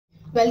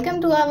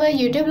Welcome to our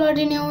YouTube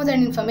lottery news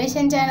and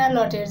information channel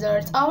Lottery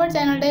Results. Our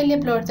channel daily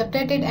uploads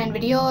updated and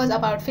videos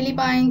about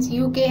Philippines,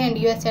 UK and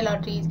USA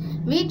lotteries.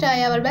 We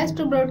try our best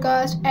to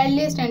broadcast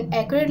earliest and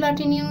accurate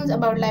lottery news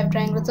about live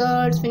drawing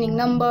results, winning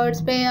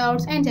numbers,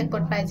 payouts and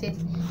jackpot prizes.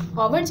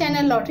 Our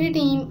channel lottery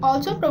team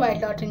also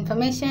provide lottery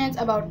information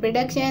about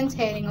predictions,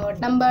 hearing about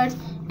numbers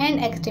and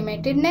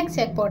estimated next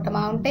jackpot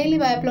amount daily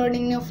by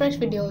uploading new fresh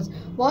videos.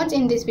 Watch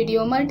in this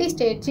video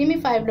multi-state Gimme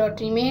 5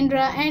 lottery main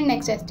draw and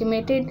next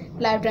estimated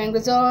live drawing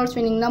results,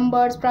 winning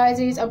numbers,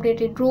 prizes,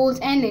 updated rules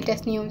and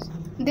latest news.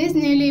 This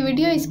newly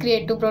video is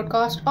created to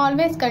broadcast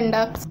always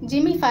conducts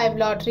Gimme 5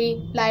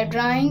 lottery live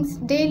drawings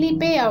daily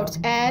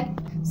payouts at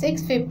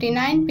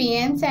 6:59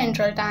 p.m.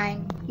 Central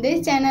Time.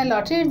 This channel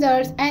lottery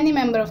results, any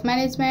member of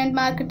management,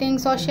 marketing,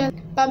 social,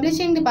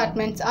 publishing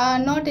departments are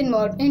not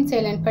involved in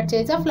sale and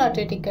purchase of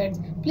lottery tickets.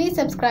 Please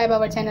subscribe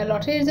our channel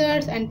lottery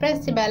results and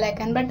press the bell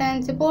icon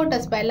button. Support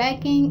us by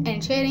liking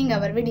and sharing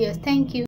our videos. Thank you.